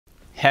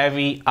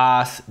heavy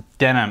ass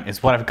denim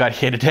is what I've got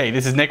here today.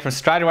 This is Nick from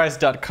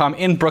Stridewise.com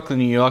in Brooklyn,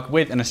 New York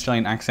with an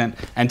Australian accent.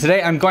 And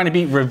today I'm going to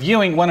be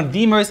reviewing one of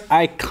the most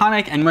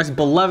iconic and most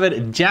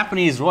beloved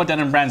Japanese raw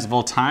denim brands of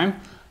all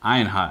time,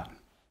 Ironheart.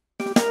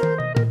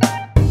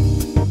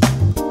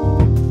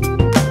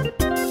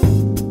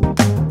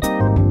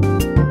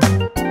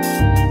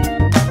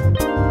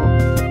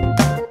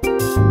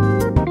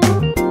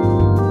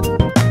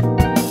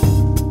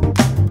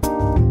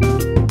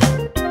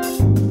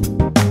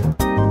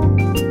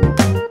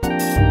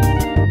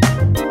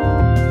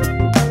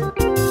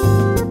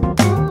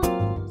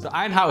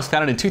 Ironheart was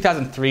founded in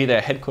 2003.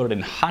 They're headquartered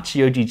in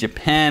Hachioji,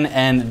 Japan,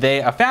 and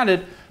they are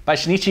founded by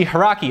Shinichi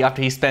Haraki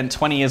after he spent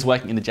 20 years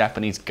working in the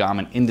Japanese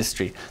garment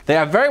industry. They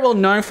are very well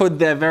known for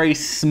their very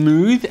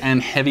smooth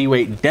and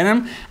heavyweight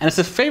denim, and it's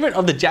a favorite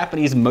of the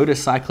Japanese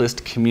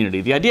motorcyclist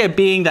community. The idea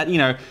being that,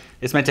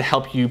 it's meant to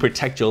help you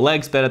protect your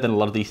legs better than a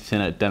lot of the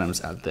thinner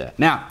denims out there.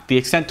 Now, the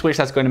extent to which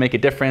that's going to make a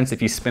difference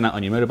if you spin out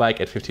on your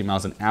motorbike at 50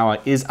 miles an hour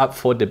is up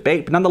for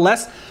debate, but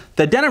nonetheless,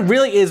 the denim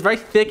really is very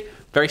thick,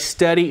 very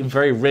sturdy,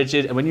 very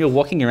rigid, and when you're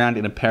walking around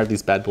in a pair of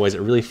these bad boys, it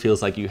really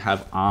feels like you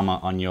have armor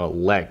on your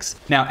legs.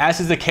 Now, as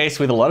is the case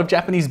with a lot of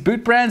Japanese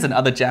boot brands and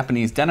other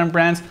Japanese denim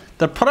brands,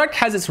 the product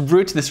has its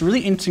roots in this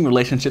really interesting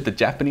relationship that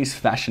Japanese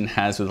fashion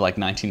has with like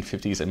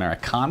 1950s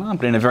Americana,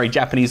 but in a very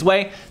Japanese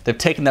way. They've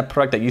taken that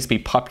product that used to be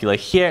popular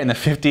here in the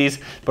 50s,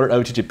 brought it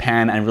over to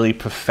Japan and really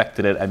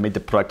perfected it and made the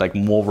product like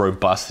more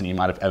robust than you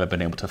might have ever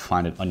been able to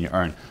find it on your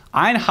own.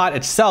 Ironheart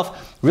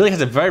itself really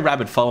has a very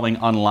rabid following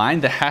online.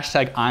 The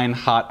hashtag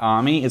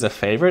IronheartArmy is a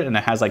favorite and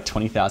it has like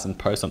 20,000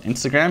 posts on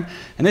Instagram.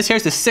 And this here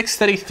is the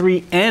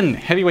 633N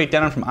heavyweight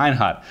denim from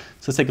Ironheart.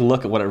 So let's take a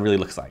look at what it really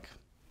looks like.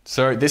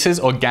 So this is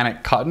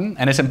organic cotton,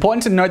 and it's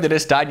important to note that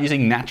it's dyed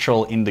using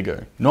natural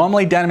indigo.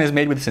 Normally denim is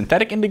made with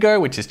synthetic indigo,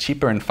 which is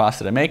cheaper and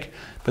faster to make,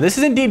 but this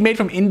is indeed made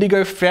from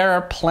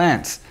indigofera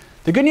plants.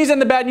 The good news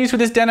and the bad news with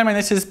this denim, and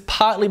this is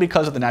partly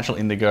because of the natural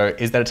indigo,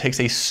 is that it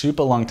takes a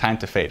super long time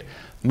to fade.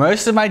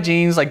 Most of my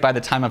jeans, like by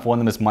the time I've worn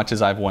them as much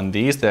as I've worn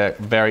these, they're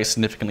very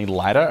significantly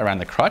lighter around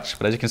the crotch,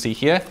 but as you can see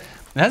here,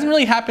 it hasn't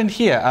really happened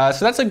here.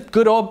 So that's a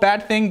good or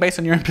bad thing based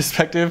on your own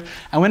perspective.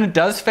 And when it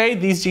does fade,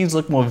 these jeans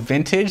look more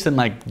vintage than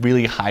like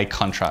really high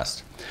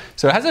contrast.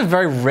 So it has a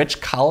very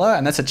rich color,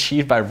 and that's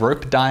achieved by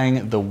rope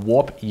dyeing the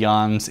warp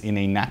yarns in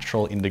a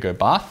natural indigo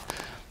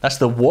bath. That's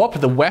the warp.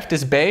 The weft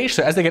is beige,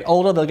 so as they get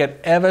older, they'll get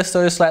ever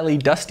so slightly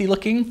dusty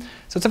looking.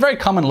 So it's a very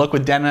common look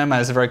with denim,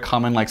 as a very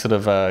common like sort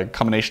of a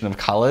combination of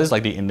colors,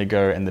 like the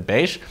indigo and the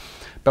beige.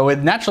 But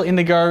with natural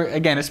indigo,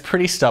 again, it's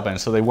pretty stubborn,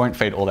 so they won't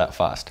fade all that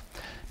fast.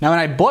 Now, when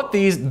I bought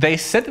these, they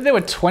said that they were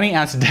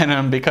 20-ounce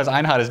denim because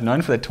Ironheart is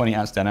known for their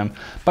 20-ounce denim,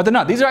 but they're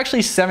not. These are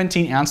actually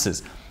 17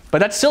 ounces, but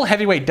that's still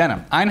heavyweight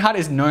denim. Ironheart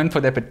is known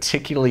for their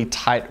particularly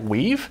tight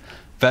weave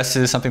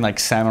versus something like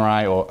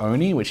Samurai or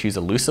Oni, which use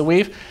a looser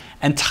weave.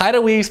 And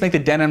tighter weaves make the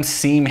denim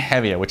seem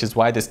heavier, which is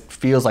why this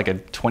feels like a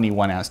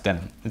 21-ounce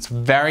denim. It's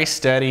very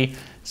sturdy,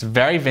 it's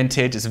very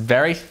vintage, it's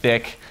very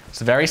thick,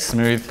 it's very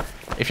smooth.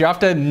 If you're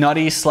after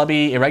knotty,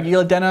 slubby,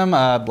 irregular denim,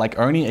 like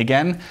Oni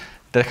again,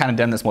 the kind of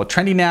denim that's more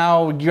trendy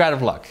now, you're out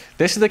of luck.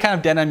 This is the kind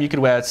of denim you could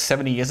wear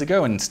 70 years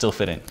ago and still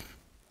fit in.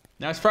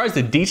 Now, as far as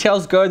the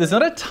details go, there's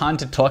not a ton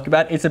to talk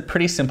about. It's a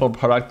pretty simple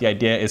product. The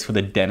idea is for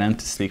the denim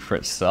to speak for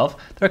itself.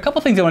 There are a couple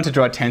of things I want to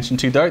draw attention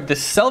to though. The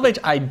selvage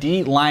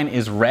ID line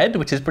is red,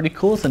 which is pretty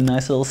cool. It's a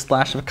nice little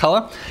splash of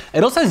color.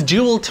 It also has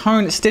dual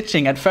tone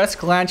stitching. At first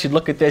glance, you'd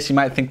look at this, you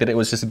might think that it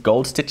was just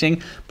gold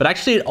stitching, but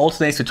actually it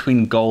alternates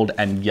between gold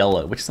and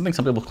yellow, which is something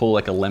some people call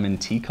like a lemon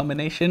tea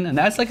combination. And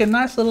that's like a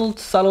nice little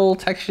subtle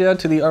texture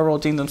to the overall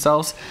jeans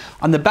themselves.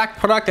 On the back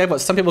product, they have what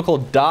some people call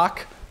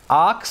dark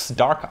arcs,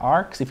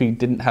 if you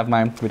didn't have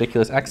my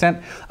ridiculous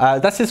accent.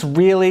 That's this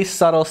really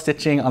subtle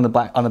stitching on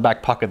the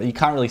back pocket that you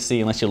can't really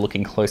see unless you're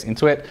looking close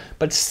into it.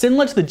 But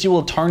similar to the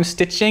dual tone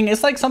stitching,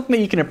 it's like something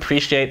that you can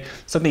appreciate,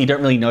 something you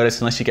don't really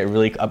notice unless you get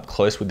really up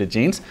close with the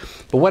jeans.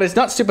 But what is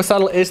not super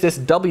subtle is this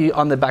W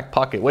on the back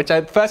pocket, which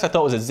at first I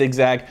thought was a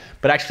zigzag,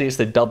 but actually it's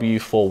the W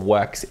for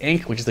Works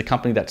Inc., which is the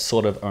company that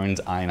sort of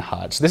owns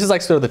Ironheart. So this is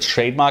like sort of the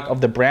trademark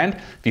of the brand.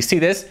 If you see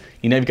this,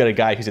 you know you've got a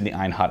guy who's in the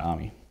Ironheart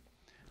army.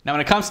 Now,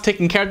 when it comes to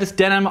taking care of this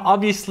denim,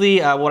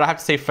 obviously what I have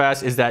to say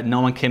first is that no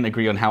one can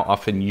agree on how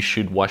often you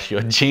should wash your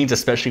jeans,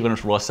 especially when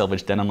it's raw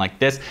selvage denim like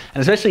this,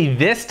 and especially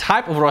this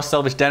type of raw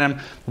selvage denim,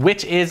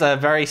 which is a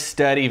very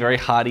sturdy, very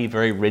hardy,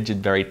 very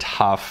rigid, very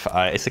tough.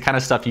 It's the kind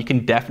of stuff you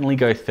can definitely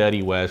go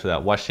 30 wears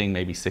without washing,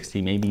 maybe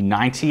 60, maybe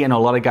 90, and a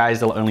lot of guys,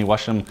 they'll only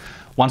wash them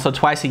once or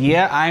twice a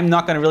year. I'm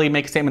not going to really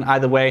make a statement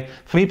either way.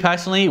 For me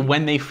personally,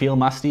 when they feel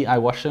musty, I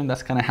wash them.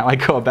 That's kind of how I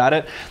go about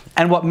it.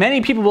 And what many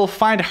people will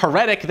find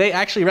heretic, they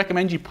actually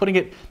recommend you putting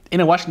it in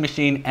a washing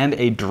machine and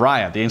a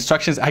dryer. The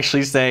instructions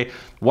actually say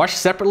wash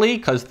separately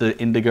because the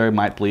indigo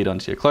might bleed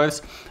onto your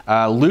clothes.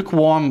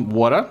 Lukewarm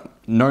water,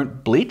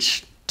 don't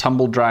bleach,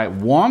 tumble dry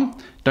warm,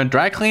 don't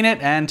dry clean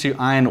it, and to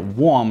iron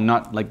warm,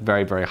 not like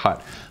very, very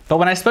hot. But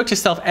when I spoke to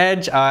Self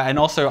Edge and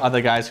also other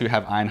guys who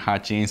have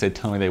Ironheart jeans, they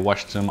told me they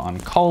washed them on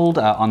cold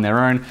on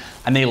their own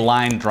and they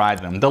line dried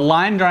them. The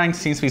line drying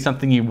seems to be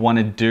something you want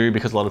to do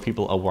because a lot of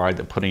people are worried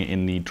that putting it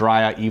in the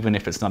dryer, even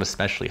if it's not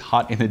especially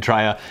hot in the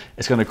dryer,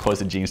 it's going to cause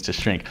the jeans to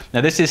shrink.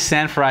 Now this is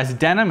sanforized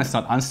denim, it's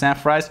not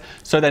unsanforized,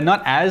 so they're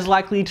not as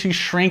likely to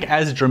shrink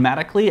as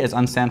dramatically as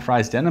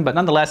unsanforized denim, but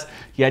nonetheless,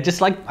 yeah,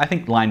 just like I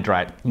think line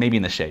dried, maybe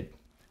in the shade.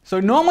 So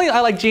normally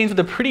I like jeans with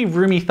a pretty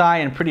roomy thigh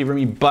and pretty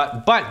roomy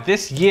butt, but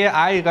this year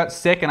I got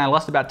sick and I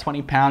lost about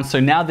 20 pounds, so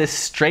now this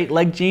straight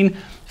leg jean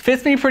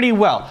fits me pretty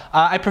well.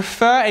 I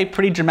prefer a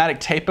pretty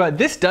dramatic taper.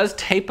 This does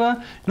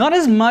taper, not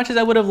as much as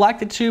I would have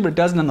liked it to, but it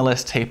does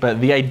nonetheless taper.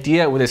 The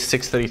idea with a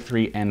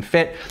 633N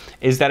fit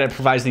is that it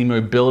provides the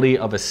mobility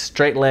of a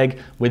straight leg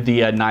with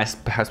the nice,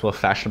 perhaps more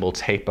fashionable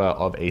taper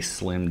of a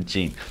slim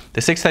jean. The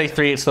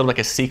 633 is sort of like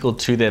a sequel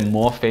to their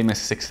more famous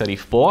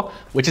 634,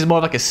 which is more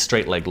like a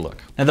straight leg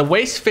look. Now the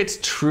waist fits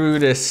true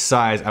to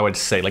size, I would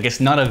say. Like it's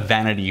not a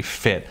vanity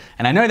fit.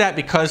 And I know that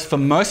because for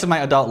most of my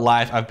adult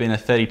life, I've been a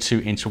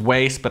 32-inch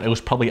waist, but it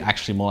was probably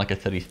actually more like a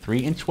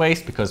 33-inch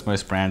waist because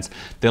most brands,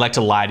 they like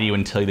to lie to you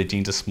and tell you the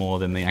jeans are smaller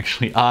than they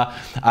actually are.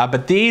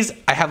 But these,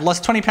 I have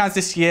lost 20 pounds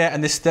this year,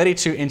 and this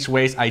 32-inch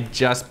waist, I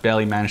just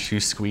barely managed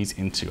to squeeze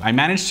into. I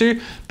managed to,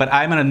 but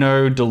I'm under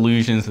no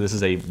delusions that this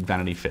is a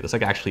vanity fit. It's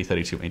like actually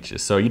 32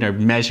 inches. So, you know,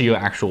 measure your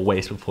actual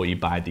waist before you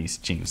buy these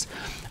jeans.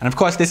 And of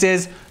course, this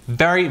is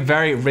very,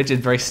 very rigid,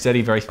 very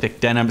steady, very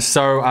thick denim.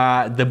 So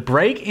the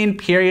break-in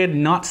period,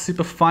 not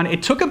super fun.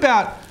 It took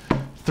about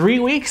 3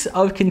 weeks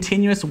of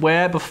continuous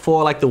wear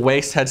before like the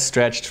waist had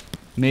stretched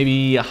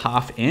maybe a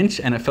 ½ inch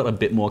and it felt a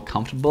bit more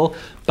comfortable.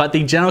 But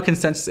the general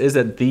consensus is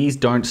that these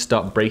don't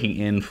stop breaking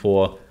in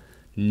for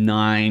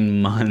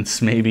 9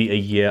 months, maybe a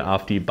year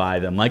after you buy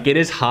them. Like it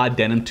is hard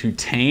denim to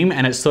tame,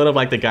 and it's sort of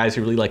like the guys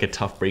who really like a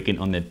tough break-in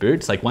on their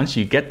boots. Like once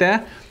you get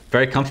there,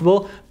 very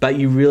comfortable, but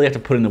you really have to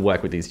put in the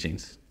work with these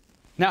jeans.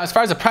 Now, as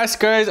far as the price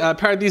goes, a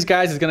pair of these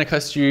guys is going to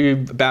cost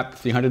you about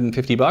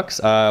 350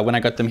 bucks. When I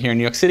got them here in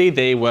New York City,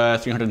 they were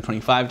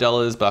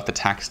 $325, but after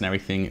tax and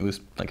everything, it was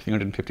like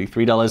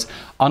 $353.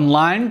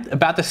 Online,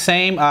 about the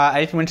same.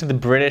 I even went to the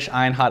British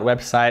Ironheart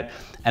website,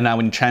 and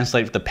when you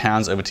translate the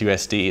pounds over to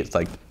USD, it's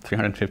like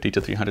 $350 to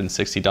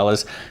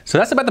 $360. So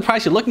that's about the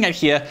price you're looking at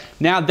here.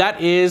 Now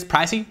that is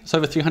pricey. It's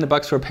over 300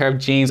 bucks for a pair of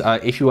jeans.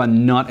 If you are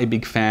not a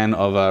big fan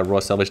of raw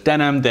selvage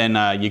denim, then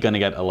you're gonna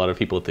get a lot of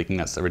people thinking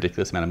that's a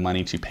ridiculous amount of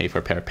money to pay for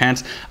a pair of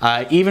pants.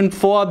 Even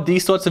for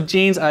these sorts of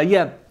jeans,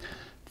 yeah,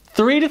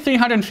 300 to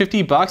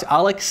 350 bucks,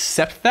 I'll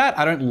accept that.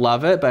 I don't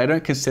love it, but I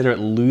don't consider it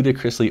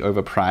ludicrously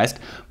overpriced.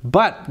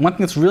 But one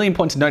thing that's really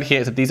important to note here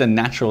is that these are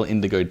natural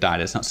indigo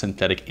dyed. It's not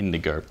synthetic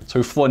indigo.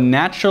 So for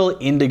natural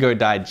indigo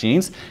dyed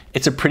jeans,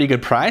 it's a pretty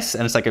good price.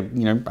 And it's like a,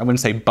 you know, I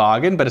wouldn't say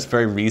bargain, but it's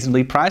very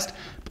reasonably priced.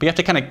 But you have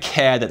to kind of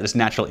care that it's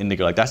natural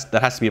indigo. Like that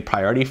has to be a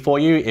priority for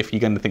you if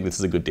you're going to think this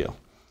is a good deal.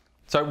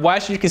 So why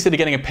should you consider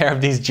getting a pair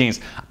of these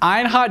jeans?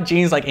 Ironheart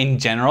jeans, like in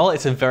general,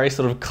 it's a very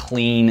sort of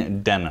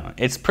clean denim.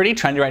 It's pretty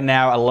trendy right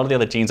now. A lot of the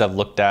other jeans I've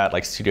looked at,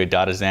 like Studio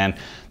D'Artisan,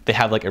 they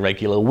have like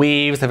irregular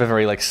weaves. They have a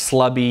very like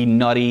slubby,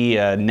 knotty,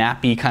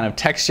 nappy kind of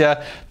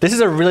texture. This is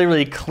a really,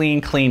 really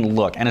clean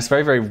look, and it's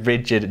very, very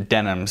rigid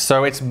denim.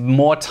 So it's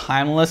more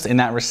timeless in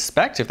that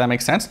respect, if that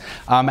makes sense.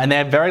 And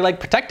they're very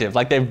like protective.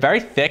 Like they're very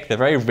thick, they're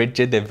very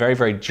rigid, they're very,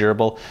 very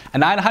durable.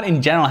 And Ironheart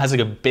in general has like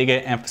a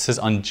bigger emphasis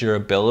on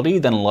durability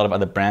than a lot of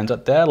other brands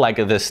out there. Like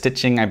the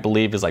stitching, I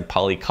believe, is like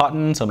poly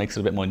cotton, so it makes it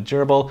a bit more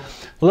durable.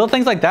 Little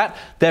things like that.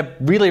 They're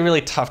really,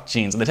 really tough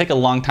jeans, and they take a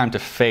long time to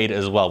fade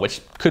as well,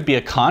 which could be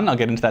a con. I'll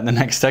get into that in the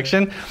next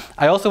section.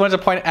 I also wanted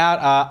to point out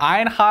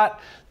Ironheart,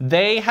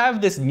 they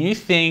have this new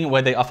thing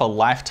where they offer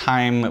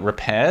lifetime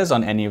repairs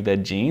on any of their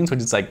jeans,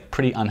 which is like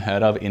pretty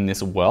unheard of in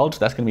this world.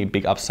 That's going to be a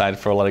big upside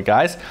for a lot of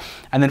guys.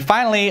 And then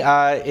finally,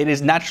 it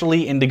is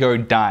naturally indigo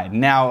dyed.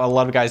 Now, a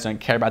lot of guys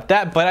don't care about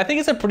that, but I think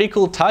it's a pretty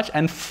cool touch.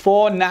 And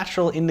for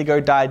natural indigo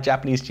dyed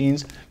Japanese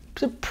jeans,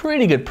 it's a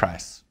pretty good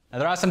price. Now,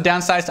 there are some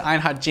downsides to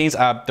Ironheart jeans.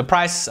 The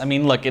price, I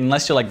mean, look,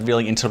 unless you're like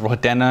really into raw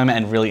denim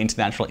and really into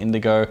natural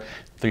indigo,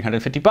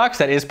 350 bucks,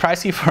 that is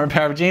pricey for a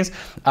pair of jeans.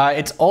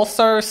 It's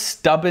also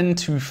stubborn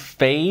to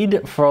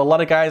fade for a lot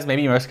of guys,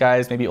 maybe most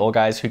guys, maybe all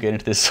guys who get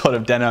into this sort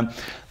of denim.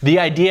 The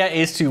idea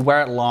is to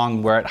wear it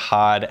long, wear it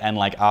hard, and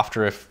like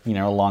after a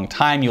long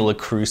time, you'll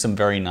accrue some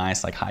very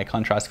nice like high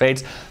contrast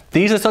fades.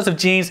 These are the sorts of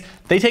jeans,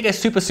 they take a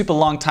super, super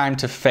long time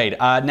to fade.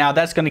 Now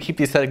that's gonna keep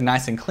the aesthetic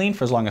nice and clean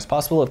for as long as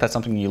possible. If that's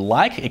something you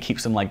like, it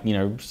keeps them like,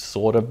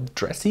 sort of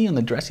dressy on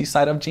the dressy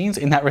side of jeans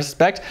in that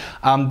respect.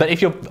 But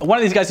if you're one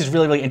of these guys who's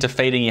really, really into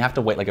fading, you have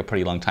to wait like a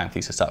pretty long time for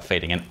these to start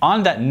fading. And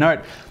on that note,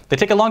 They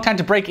take a long time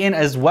to break in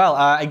as well.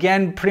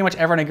 Again, pretty much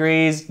everyone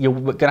agrees you're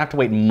gonna have to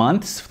wait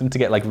months for them to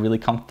get like really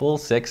comfortable,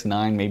 6,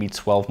 9, maybe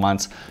 12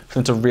 months for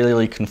them to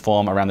really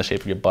conform around the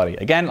shape of your body.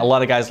 Again, a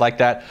lot of guys like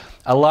that.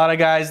 A lot of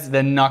guys,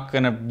 they're not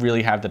gonna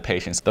really have the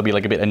patience. They'll be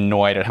like a bit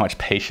annoyed at how much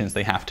patience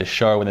they have to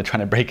show when they're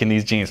trying to break in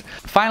these jeans.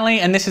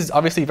 Finally, and this is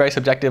obviously very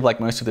subjective like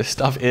most of this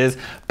stuff is,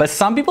 but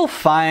some people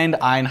find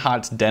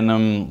Ironheart's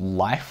denim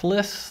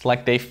lifeless.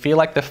 Like they feel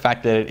like the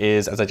fact that it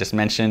is, as I just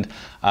mentioned,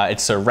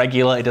 it's so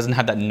regular, it doesn't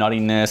have that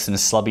knottiness and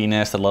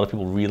slubbiness that a lot of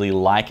people really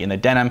like in the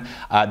denim.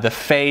 The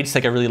fades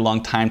take a really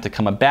long time to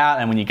come about,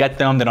 and when you get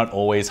them, they're not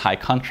always high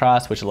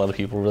contrast, which a lot of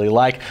people really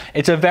like.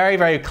 It's a very,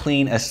 very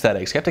clean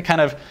aesthetic. So you have to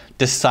kind of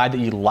decide that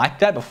you like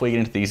that before you get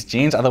into these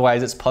jeans.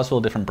 Otherwise, it's possible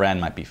a different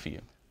brand might be for you.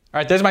 All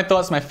right, those are my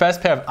thoughts. My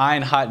first pair of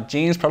Ironheart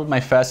jeans, probably my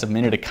first of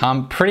many to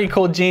come. Pretty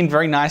cool jean,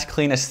 very nice,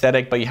 clean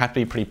aesthetic, but you have to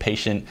be pretty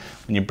patient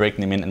when you're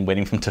breaking them in and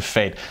waiting for them to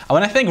fade. I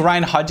want to thank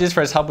Ryan Hodges for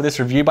his help with this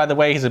review, by the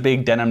way. He's a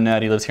big denim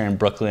nerd. He lives here in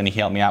Brooklyn. He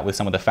helped me out with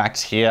some of the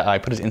facts here. I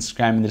put his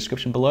Instagram in the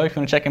description below if you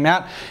want to check him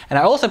out. And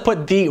I also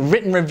put the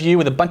written review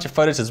with a bunch of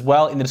photos as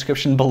well in the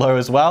description below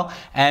as well.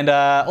 And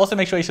also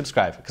make sure you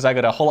subscribe because I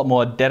got a whole lot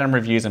more denim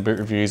reviews and boot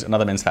reviews and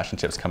other men's fashion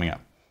tips coming up.